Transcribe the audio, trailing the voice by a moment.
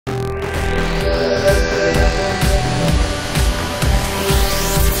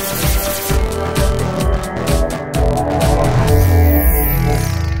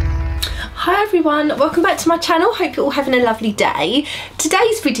everyone, welcome back to my channel. Hope you're all having a lovely day.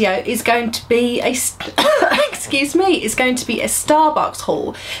 Today's video is going to be a excuse me, is going to be a Starbucks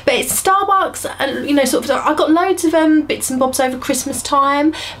haul, but it's Starbucks and you know, sort of I got loads of bits and bobs over Christmas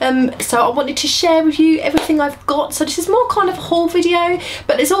time, so I wanted to share with you everything I've got. So this is more kind of a haul video,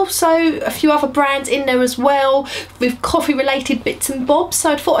 but there's also a few other brands in there as well with coffee related bits and bobs,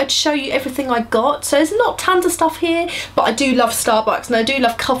 so I thought I'd show you everything I got. So there's not tons of stuff here, but I do love Starbucks and I do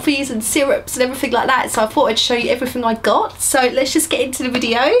love coffees and syrups and everything like that, so I thought I'd show you everything I got. So let's just get into the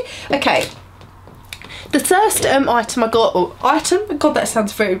video. Okay, the first item I got, or item, god that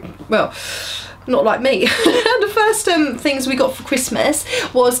sounds very, well, not like me. The first things we got for Christmas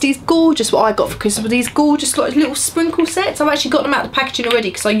was these gorgeous, what I got for Christmas were these gorgeous like little sprinkle sets. I've actually got them out of the packaging already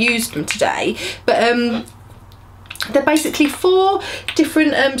because I used them today, but they're basically 4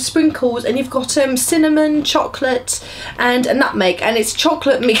 different sprinkles, and you've got cinnamon, chocolate and a nutmeg, and it's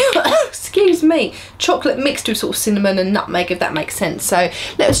chocolate excuse me, chocolate mixed with sort of cinnamon and nutmeg, if that makes sense. So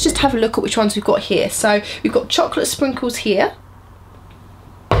let's just have a look at which ones we've got here. So we've got chocolate sprinkles here,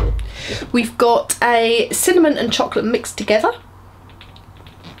 we've got a cinnamon and chocolate mixed together,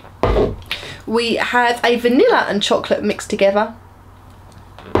 we have a vanilla and chocolate mixed together,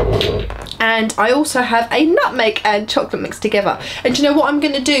 and I also have a nutmeg and chocolate mixed together. And you know what I'm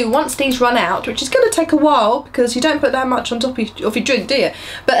going to do once these run out, which is going to take a while because you don't put that much on top of your drink, do you?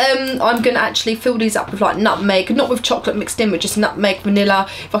 But I'm going to actually fill these up with like nutmeg, not with chocolate mixed in, but just nutmeg, vanilla,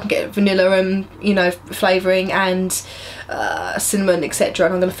 if I can get vanilla you know, flavouring, and cinnamon, etc.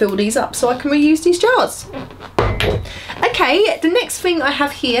 And I'm going to fill these up so I can reuse these jars. Okay, the next thing I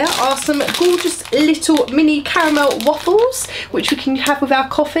have here are some gorgeous little mini caramel waffles, which we can have with our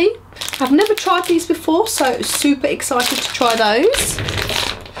coffee. I've never tried these before, so super excited to try those.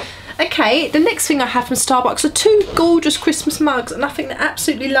 Okay, the next thing I have from Starbucks are 2 gorgeous Christmas mugs, and I think they're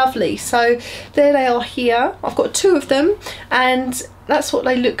absolutely lovely. So there they are here. I've got 2 of them, and that's what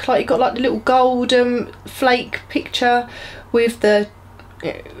they look like. You've got like the little golden flake picture with the,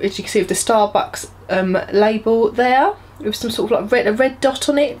 as you can see, with the Starbucks label there, with some sort of like a red dot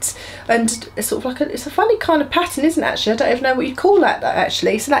on it, and it's sort of like it's a funny kind of pattern, isn't it? Actually, I don't even know what you call that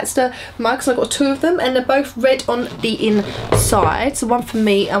actually. So that's the mugs. I've got 2 of them, and they're both red on the inside, so one for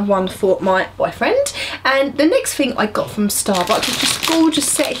me and one for my boyfriend. And the next thing I got from Starbucks is this gorgeous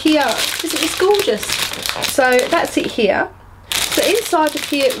set here. Isn't this gorgeous? So that's it here. So inside of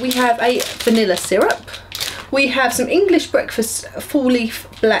here we have a vanilla syrup. We have some English breakfast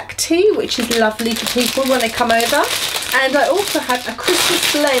 4-leaf black tea, which is lovely for people when they come over. And I also have a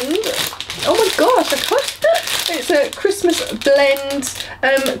Christmas blend. Oh my gosh, it's a Christmas blend,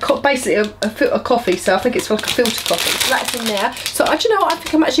 basically a coffee, so I think it's like a filter coffee, so that's in there. So do you know what, I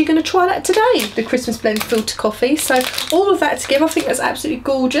think I'm actually going to try that today, the Christmas blend filter coffee. So all of that together, I think that's absolutely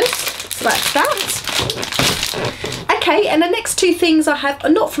gorgeous. So that's that. Okay, and the next 2 things I have are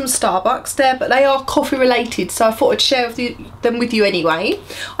not from Starbucks there, but they are coffee related, so I thought I'd share them with you anyway.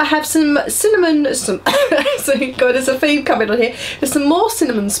 I have some cinnamon, so God, there's a theme coming on here. There's some more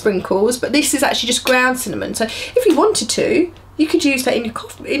cinnamon sprinkles, but this is actually just ground cinnamon. So if you wanted to, you could use that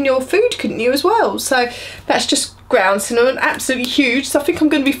in your food, couldn't you, as well? So that's just ground cinnamon, absolutely huge. So I think I'm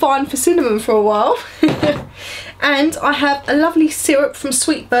going to be fine for cinnamon for a while. And I have a lovely syrup from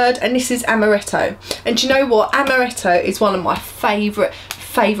Sweetbird, and this is amaretto. And do you know what? Amaretto is one of my favourite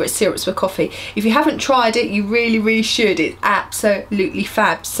syrups for coffee. If you haven't tried it, you really should. It's absolutely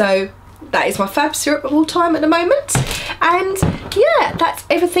fab. So that is my fab syrup of all time at the moment. And yeah, that's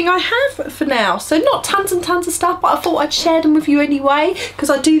everything I have for now. So not tons and tons of stuff, but I thought I'd share them with you anyway, because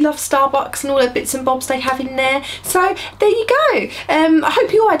I do love Starbucks and all their bits and bobs they have in there. So there you go. I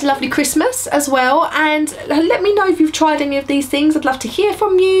hope you all had a lovely Christmas as well, and let me know if you've tried any of these things. I'd love to hear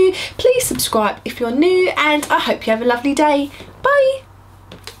from you. Please subscribe if you're new, and I hope you have a lovely day. Bye.